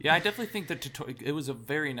 Yeah, I definitely think that it was a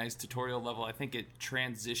very nice tutorial level. I think it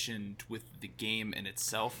transitioned with the game in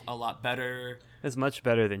itself a lot better. It's much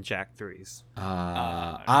better than Jak 3's.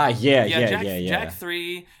 Jak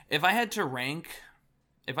 3, if I had to rank,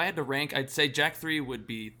 I'd say Jak 3 would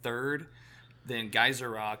be third, then Geyser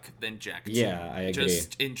Rock, then Jak 2. Yeah, I agree.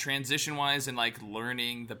 Just in transition-wise and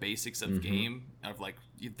learning the basics of game, of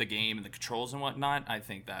the game and the controls and whatnot, I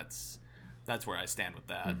think that's where I stand with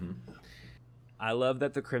that. I love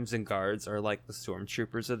that the Crimson Guards are like the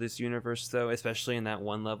stormtroopers of this universe, though, especially in that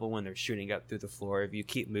one level when they're shooting up through the floor. If you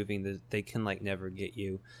keep moving, they can like never get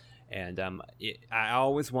you. And I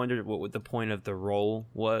always wondered what the point of the roll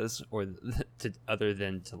was, or other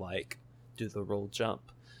than to like do the roll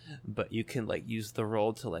jump. But you can like use the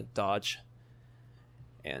roll to like dodge,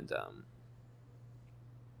 and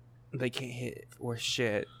they can't hit or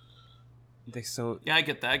shit. Yeah, I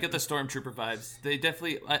get that. I get the stormtrooper vibes. They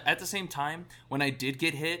definitely. At the same time, when I did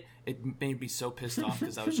get hit, it made me so pissed off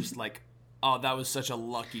because I was just like, "Oh, that was such a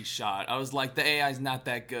lucky shot." I was like, "The AI's not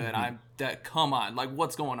that good." Come on, like,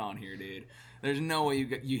 what's going on here, dude? There's no way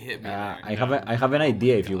you hit me. I have an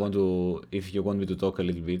idea if you want me to talk a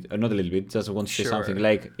little bit, not a little bit, just want to say something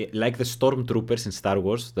like the stormtroopers in Star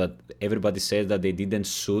Wars that everybody says that they didn't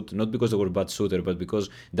shoot, not because they were bad shooter, but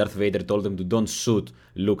because Darth Vader told them to don't shoot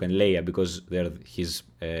Luke and Leia because they're his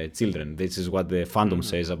children. This is what the fandom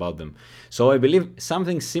says about them. So I believe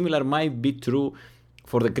something similar might be true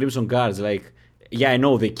for the Crimson Guards. Like, yeah, I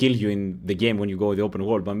know they kill you in the game when you go in the open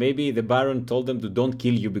world, but maybe the Baron told them to don't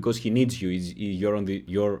kill you because he needs you.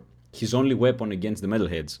 You're his only weapon against the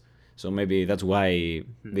metalheads. So maybe that's why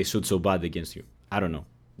they shoot so bad against you. I don't know.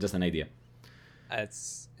 Just an idea.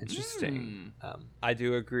 That's interesting. I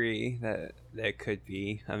do agree that could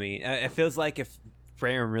be. I mean, it feels like if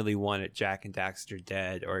Baron really wanted Jak and Daxter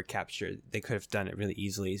dead or captured, they could have done it really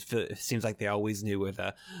easily. It seems like they always knew where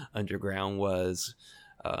the underground was.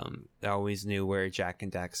 They always knew where Jak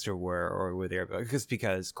and Daxter were, or were there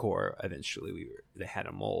because Core eventually they had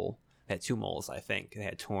a mole. They had two moles, I think. They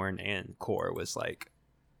had Torn, and Core was like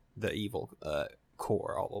the evil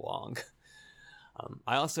Core all along.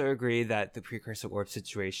 I also agree that the precursor orb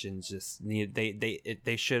situation just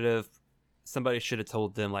they should have, somebody should have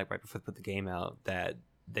told them like right before they put the game out that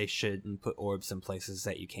they shouldn't put orbs in places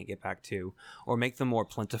that you can't get back to, or make them more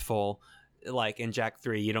plentiful. Like in Jak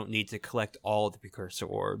 3, you don't need to collect all the precursor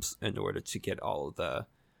orbs in order to get all of the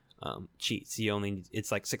cheats.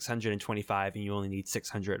 It's like 625, and you only need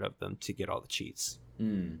 600 of them to get all the cheats.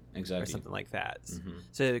 Exactly. Or something like that.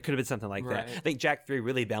 So it could have been something like that. I think Jak 3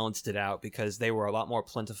 really balanced it out because they were a lot more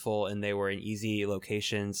plentiful and they were in easy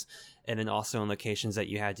locations, and then also in locations that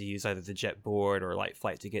you had to use either the jet board or light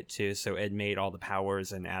flight to get to. So it made all the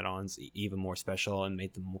powers and add-ons even more special and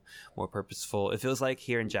made them more purposeful. It feels like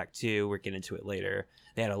here in Jak 2, we're getting into it later,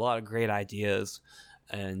 they had a lot of great ideas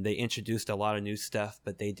and they introduced a lot of new stuff,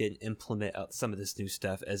 but they didn't implement some of this new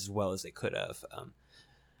stuff as well as they could have.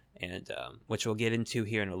 And which we'll get into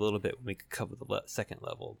here in a little bit when we cover the second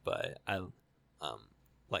level. But I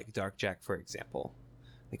like Dark Jak, for example.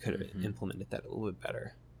 They could have implemented that a little bit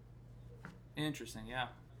better. Interesting, yeah.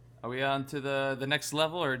 Are we on to the next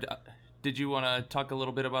level, or did you want to talk a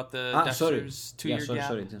little bit about the Dexter's 2-year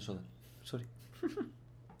gap? Sorry.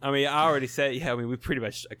 I mean, I already said, we pretty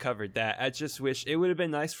much covered that. I just wish it would have been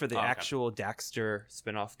nice for the actual Daxter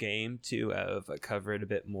spinoff game to have covered a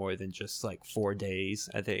bit more than just like 4 days.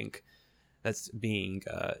 I think that's being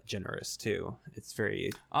generous too. It's very.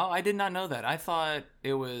 Oh, I did not know that. I thought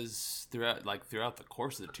it was throughout the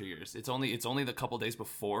course of the 2 years. It's only the couple days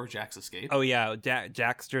before Jak's escape. Oh yeah,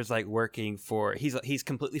 Daxter's like working for. He's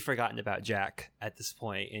completely forgotten about Jak at this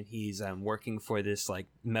point, and he's working for this like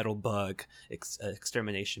metal bug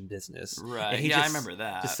extermination business. Right. And I remember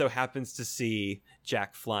that. Just so happens to see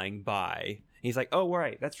Jak flying by. He's like, oh,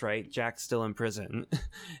 right, that's right. Jak's still in prison.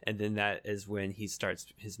 And then that is when he starts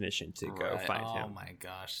his mission to go find him. Oh, my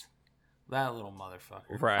gosh. That little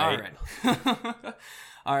motherfucker. Right. All right.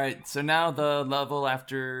 All right. So now the level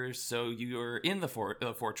after... So you're in the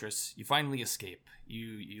fortress. You finally escape.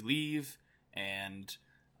 You leave, and...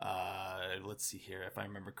 let's see here if I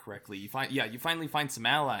remember correctly. You finally find some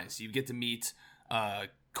allies. You get to meet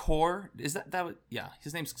Core. Is that yeah,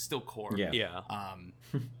 his name's still Core. Yeah.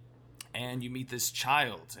 And you meet this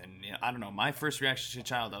child, and I don't know, my first reaction to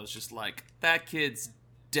child, I was just like, that kid's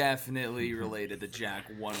definitely related to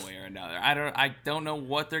Jak one way or another. I don't know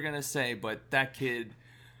what they're gonna say, but that kid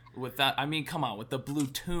with that, I mean, come on, with the blue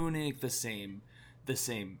tunic, the same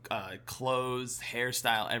clothes,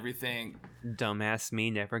 hairstyle, everything. Dumbass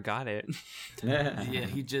me never got it. Yeah,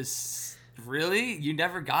 he just really, you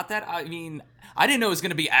never got that? I mean, I didn't know it was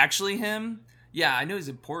gonna be actually him. Yeah, I know he's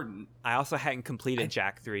important. I also hadn't completed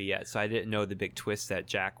Jak 3 yet, so I didn't know the big twist that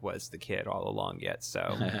Jak was the kid all along yet. So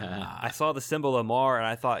I saw the symbol of Mar, and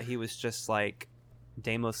I thought he was just like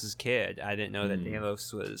Deimos' kid. I didn't know that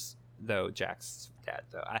Deimos was, though, Jak's dad,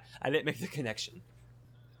 though. I didn't make the connection.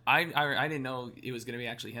 I didn't know it was going to be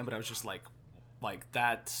actually him, but I was just like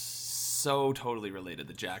that's so totally related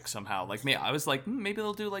to Jack somehow. Like me, I was like, maybe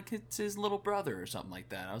they'll do like it's his little brother or something like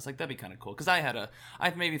that. I was like, that'd be kind of cool because I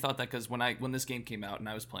maybe thought that because when this game came out and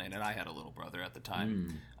I was playing it, I had a little brother at the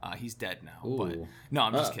time. He's dead now, but no,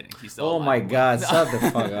 I'm just kidding. He's still Oh alive, my but- god, shut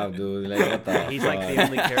the fuck up, dude. Like, what the He's like the fuck?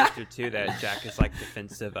 only character too that Jack is like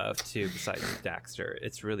defensive of too, besides Daxter.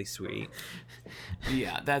 It's really sweet.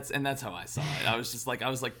 Yeah, that's how I saw it. I was like,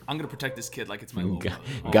 I'm gonna protect this kid like it's my little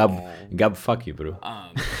brother. Gab, fuck you, bro.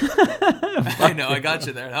 I know, I got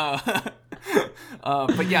you there.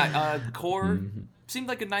 But yeah, Core seemed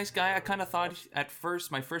like a nice guy. I kind of thought at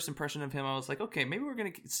first, my first impression of him, I was like, okay, maybe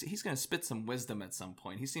he's gonna spit some wisdom at some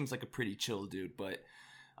point. He seems like a pretty chill dude, but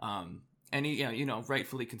and he,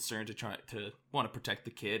 rightfully concerned to want to protect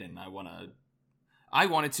the kid, and I wanted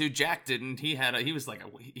to. Jack didn't. He had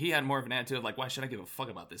more of an attitude of like, why should I give a fuck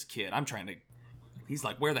about this kid? I'm trying to. He's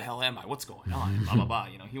like, where the hell am I? What's going on? Blah blah blah.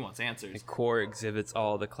 He wants answers. And Core exhibits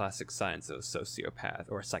all the classic signs of a sociopath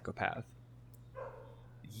or a psychopath.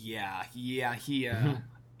 Yeah,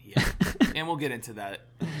 and we'll get into that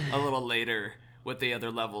a little later with the other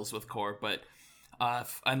levels with Core, but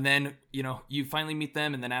and then you finally meet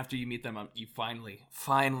them, and then after you meet them, you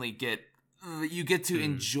finally get to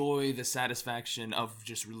enjoy the satisfaction of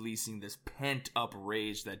just releasing this pent up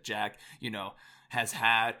rage that Jack has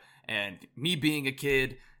had. And me being a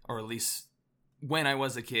kid, or at least when I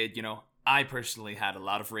was a kid, I personally had a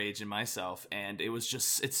lot of rage in myself, and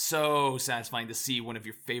it's so satisfying to see one of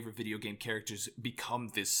your favorite video game characters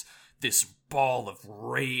become this ball of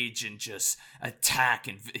rage and just attack,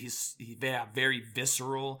 and he's very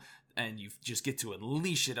visceral, and you just get to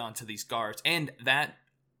unleash it onto these guards. And that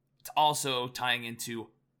also tying into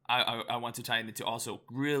I want to tie it into also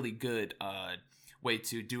really good way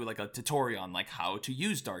to do like a tutorial on like how to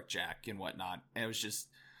use Dark Jack and whatnot. And it was just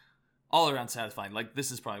all around satisfying. Like,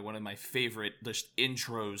 this is probably one of my favorite just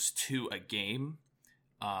intros to a game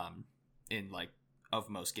in like of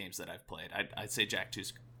most games that I've played. I'd say Jak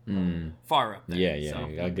 2's far up there. Yeah, so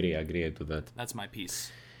I agree to that. that's my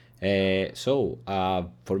piece.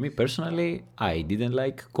 For me personally, I didn't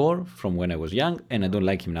like Core from when I was young, and I don't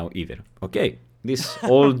like him now either. Okay, this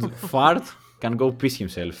old fart can go piss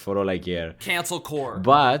himself for all I care. Cancel Core.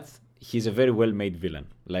 But he's a very well-made villain.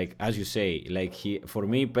 Like, as you say, like for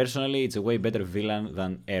me personally, it's a way better villain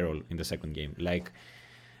than Errol in the second game. Like,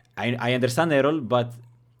 I understand Errol, but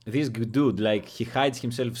this dude, like, he hides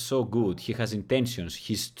himself so good. He has intentions.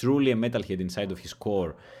 He's truly a metalhead inside of his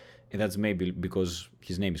core. And that's maybe because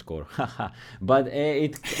his name is Core. But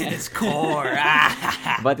It's Core.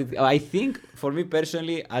 but I think for me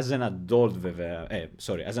personally, as an adult,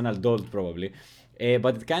 as an adult probably,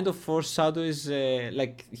 but it kind of foreshadows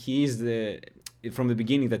like he is from the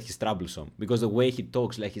beginning that he's troublesome, because the way he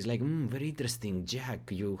talks, like he's like, very interesting, Jack,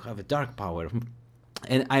 you have a dark power,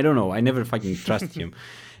 and I don't know, I never fucking trust him.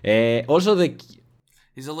 Also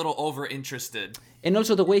He's a little over interested. And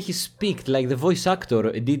also the way he speaks, like the voice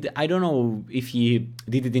actor I don't know if he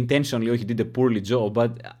did it intentionally or he did a poorly job,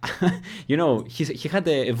 but he had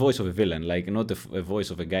a voice of a villain, like not a voice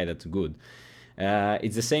of a guy that's good.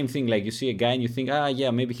 It's the same thing, like you see a guy and you think,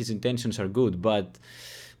 yeah, maybe his intentions are good, but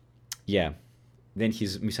yeah, then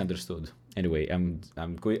he's misunderstood. Anyway, I'm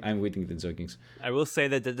waiting the jokings. I will say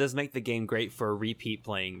that does make the game great for repeat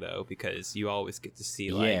playing though, because you always get to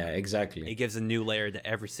see like exactly. It gives a new layer to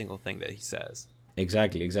every single thing that he says.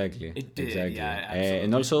 Exactly. It did, exactly. yeah, absolutely.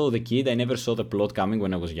 And also the kid, I never saw the plot coming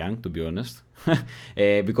when I was young, to be honest.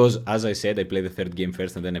 Because as I said, I played the third game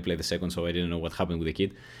first and then I played the second, so I didn't know what happened with the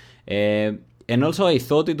kid. And also I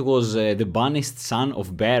thought it was the banished son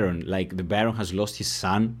of Baron. Like, the Baron has lost his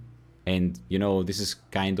son, and this is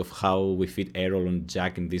kind of how we fit Errol and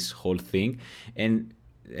Jack in this whole thing. And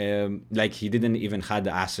like, he didn't even had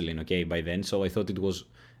Aselin, okay, by then, so I thought it was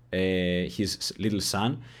his little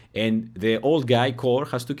son, and the old guy Core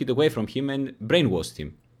has took it away from him and brainwashed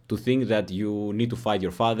him to think that you need to fight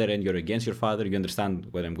your father and you're against your father. You understand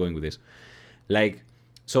where I'm going with this? Like,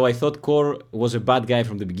 so I thought Core was a bad guy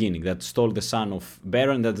from the beginning that stole the son of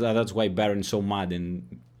Baron. That's why Baron is so mad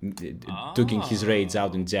and taking his raids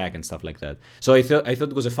out in Jack and stuff like that. So I thought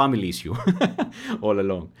it was a family issue all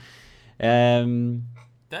along.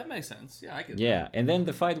 That makes sense. Yeah, I get Yeah, and then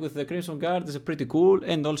the fight with the Crimson Guard is pretty cool,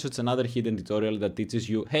 and also it's another hidden tutorial that teaches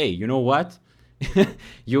you, hey, you know what?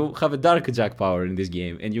 You have a Dark Jack power in this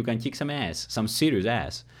game, and you can kick some ass, some serious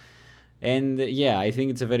ass. And yeah, I think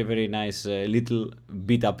it's a very, very nice little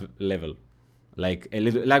beat-up level. Like a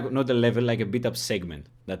little, like not a level, like a beat-up segment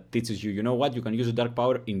that teaches you, you know what? You can use a dark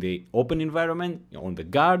power in the open environment, on the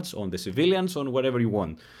guards, on the civilians, on whatever you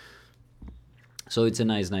want. So it's a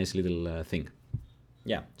nice little thing.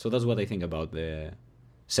 Yeah, so that's what I think about the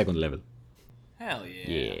second level. Hell yeah.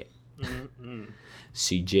 Yeah. Mm-mm.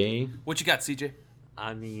 CJ. What you got, CJ?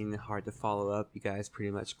 I mean, hard to follow up. You guys pretty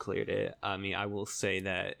much cleared it. I mean, I will say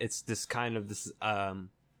that it's this kind of this.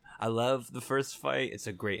 I love the first fight. It's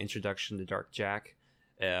a great introduction to Dark Jack.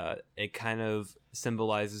 It kind of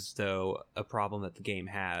symbolizes, though, a problem that the game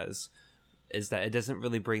has, is that it doesn't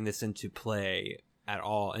really bring this into play at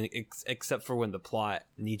all, and except for when the plot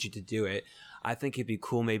needs you to do it. I think it'd be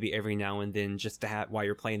cool maybe every now and then just to have, while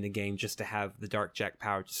you're playing the game, just to have the Dark Jack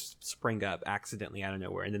power just spring up accidentally out of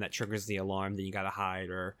nowhere, and then that triggers the alarm, then you gotta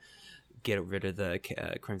hide or get rid of the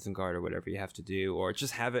Crimson Guard or whatever you have to do, or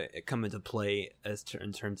just have it come into play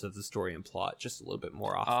in terms of the story and plot just a little bit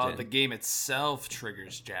more often. The game itself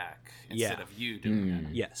triggers Jack instead of you doing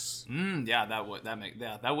it. Yes. Yeah, that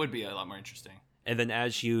would be a lot more interesting. And then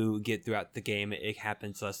as you get throughout the game, it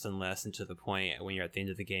happens less and less, and to the point when you're at the end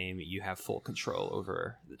of the game, you have full control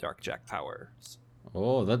over the Dark Jack powers.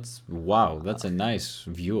 Oh, that's a nice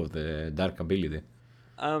view of the dark ability.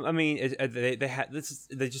 I mean, they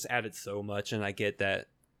just added so much, and I get that,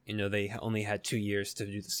 you know, they only had 2 years to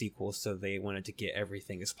do the sequel, so they wanted to get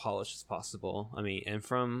everything as polished as possible. I mean, and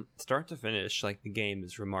from start to finish, like, the game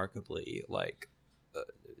is remarkably, like,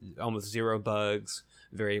 almost zero bugs,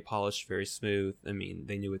 very polished, very smooth. I mean,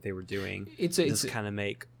 they knew what they were doing. It's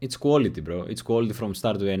quality, bro. It's quality from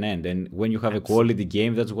start to an end. And when you have a quality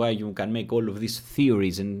game, that's why you can make all of these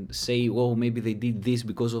theories and say, oh, maybe they did this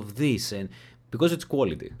because of this, and because it's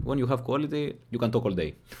quality. When you have quality, you can talk all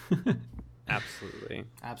day. Absolutely.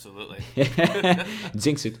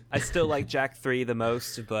 Jinx it. I still like Jak 3 the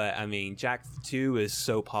most, but I mean, Jak 2 is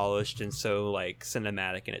so polished and so, like,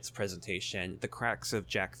 cinematic in its presentation. The cracks of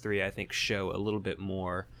Jak 3, I think, show a little bit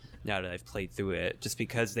more now that I've played through it, just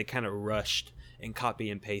because they kind of rushed and copy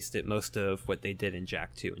and pasted most of what they did in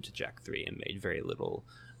Jak 2 into Jak 3 and made very little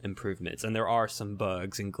improvements. And there are some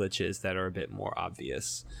bugs and glitches that are a bit more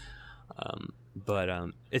obvious. But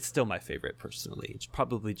it's still my favorite personally. It's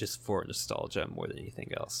probably just for nostalgia more than anything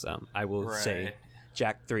else. I will say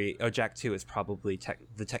Jak 2 is probably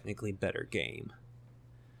the technically better game.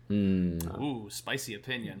 Ooh, spicy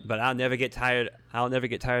opinion. But I'll never get tired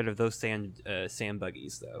of those sand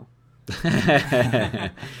buggies though.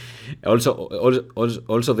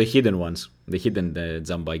 also the hidden ones, the hidden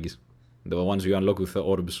jump buggies. The ones you unlock with the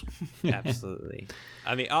orbs. Absolutely.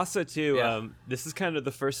 I mean, also, too, this is kind of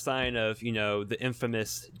the first sign of, you know, the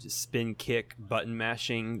infamous spin kick button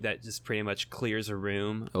mashing that just pretty much clears a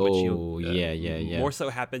room. Yeah. More so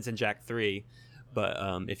happens in Jak 3. But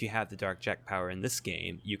if you have the Dark Jack power in this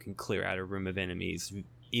game, you can clear out a room of enemies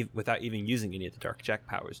without even using any of the Dark Jack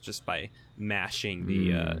powers, just by mashing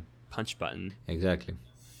the punch button. Exactly.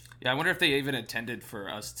 Yeah, I wonder if they even intended for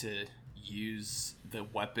us to use the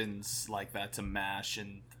weapons like that to mash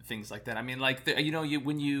and things like that. I mean, like,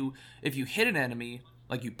 if you hit an enemy,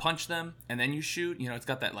 like, you punch them and then you shoot, you know, it's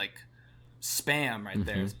got that, like, spam right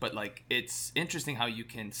there. But, like, it's interesting how you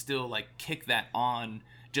can still, like, kick that on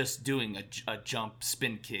just doing a jump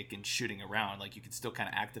spin kick and shooting around. Like, you can still kind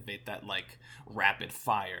of activate that, like, rapid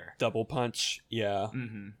fire double punch. Yeah.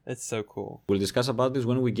 It's so cool. We'll discuss about this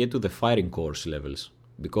when we get to the firing course levels,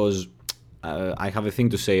 because I have a thing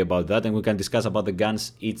to say about that, and we can discuss about the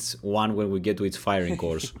guns each one when we get to its firing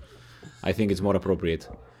course. I think it's more appropriate.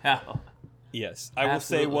 Yes. I will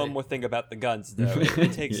say one more thing about the guns, though.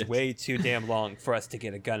 It takes way too damn long for us to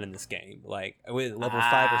get a gun in this game. Like, with level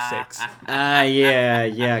 5 or 6.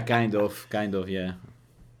 Yeah, kind of, yeah.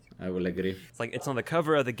 I will agree. It's like, it's on the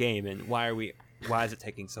cover of the game, and why is it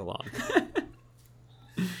taking so long?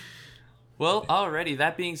 Well, alrighty.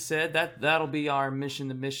 That being said, that'll be our mission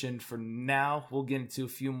to mission for now. We'll get into a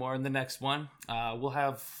few more in the next one. We'll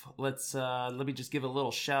have let me just give a little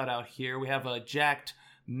shout out here. We have a Jacked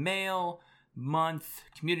Mail Month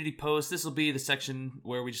community post. This will be the section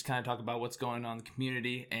where we just kind of talk about what's going on in the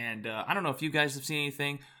community. And I don't know if you guys have seen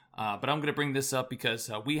anything, but I'm gonna bring this up because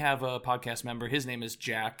we have a podcast member. His name is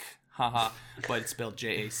Jack, but it's spelled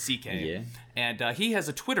Jack. Yeah. And he has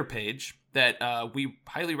a Twitter page that we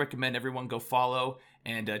highly recommend everyone go follow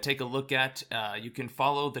and take a look at. You can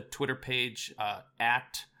follow the Twitter page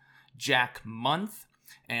at Jack Month.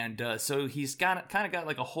 And so he's kind of got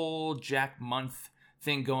like a whole Jack Month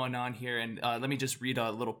thing going on here. And let me just read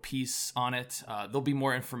a little piece on it. There'll be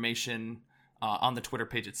more information on the Twitter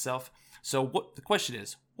page itself. So the question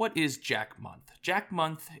is, what is Jack Month? Jack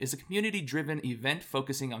Month is a community-driven event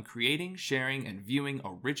focusing on creating, sharing, and viewing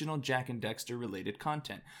original Jak and Daxter related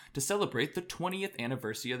content to celebrate the 20th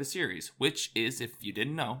anniversary of the series, which is, if you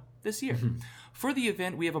didn't know, this year. For the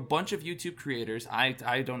event, we have a bunch of YouTube creators.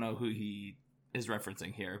 I don't know who he is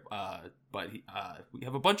referencing here. But we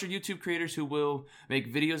have a bunch of YouTube creators who will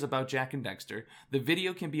make videos about Jak and Daxter. The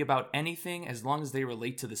video can be about anything as long as they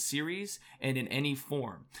relate to the series and in any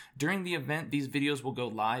form. During the event, these videos will go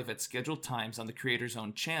live at scheduled times on the creator's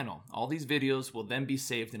own channel. All these videos will then be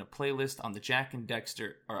saved in a playlist on the Jak and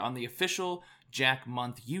Daxter, or on the official Jak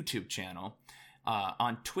Month YouTube channel.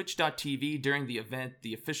 On twitch.tv during the event,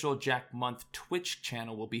 the official Jak Month Twitch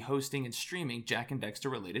channel will be hosting and streaming Jak and Daxter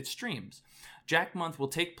related streams. Jak Month will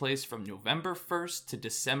take place from November 1st to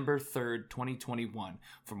December 3rd, 2021.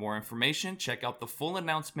 For more information, check out the full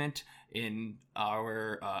announcement in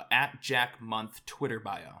our @Jak Month Twitter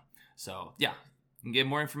bio. So yeah, you can get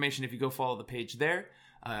more information if you go follow the page there.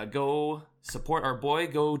 Go support our boy.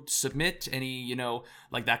 Go submit any,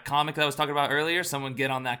 like that comic that I was talking about earlier. Someone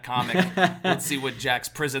get on that comic. Let's see what Jak's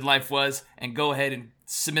prison life was, and go ahead and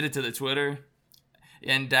submit it to the Twitter.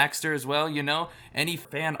 And Daxter as well, any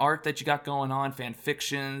fan art that you got going on, fan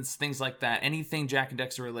fictions, things like that, anything Jak and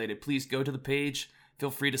Daxter related, please go to the page. Feel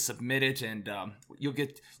free to submit it, and you'll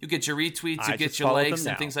get your retweets, you get your likes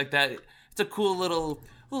and things like that. It's a cool little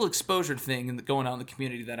exposure thing going on in the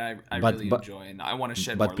community that I really enjoy, and I want to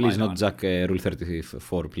shed more light on. But please not Jak Rule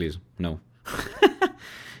 34, please. No.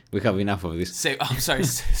 We have enough of this. Say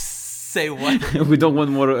what? We don't want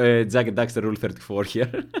more Jak and Daxter Rule 34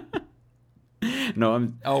 here. No,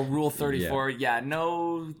 Rule 34. Yeah,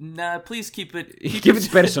 no, nah, please keep it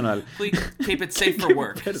personal. Please keep it safe for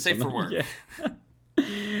work. Safe for work. Yeah.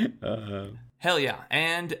 Hell yeah.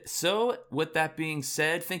 And so, with that being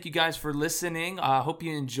said, thank you guys for listening. I hope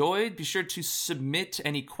you enjoyed. Be sure to submit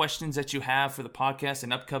any questions that you have for the podcast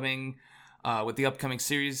and upcoming, with the upcoming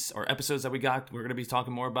series or episodes that we got. We're going to be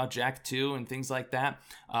talking more about Jak 2 and things like that.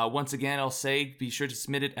 Once again, I'll say, be sure to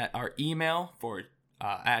submit it at our email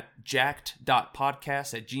at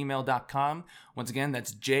jaked.podcast@gmail.com. Once again,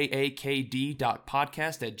 that's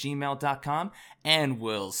jakd.podcast@gmail.com. And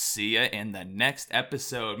we'll see you in the next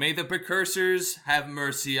episode. May the precursors have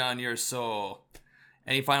mercy on your soul.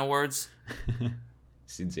 Any final words?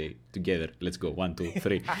 CJ, together. Let's go. 1, 2,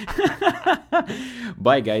 3.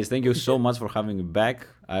 Bye, guys. Thank you so much for having me back.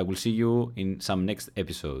 I will see you in some next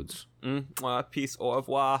episodes. Peace, au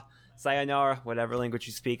revoir. Sayonara, whatever language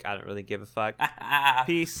you speak, I don't really give a fuck.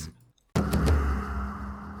 Peace.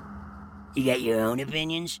 You got your own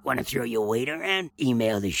opinions? Want to throw your weight around?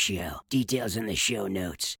 Email the show. Details in the show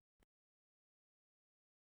notes.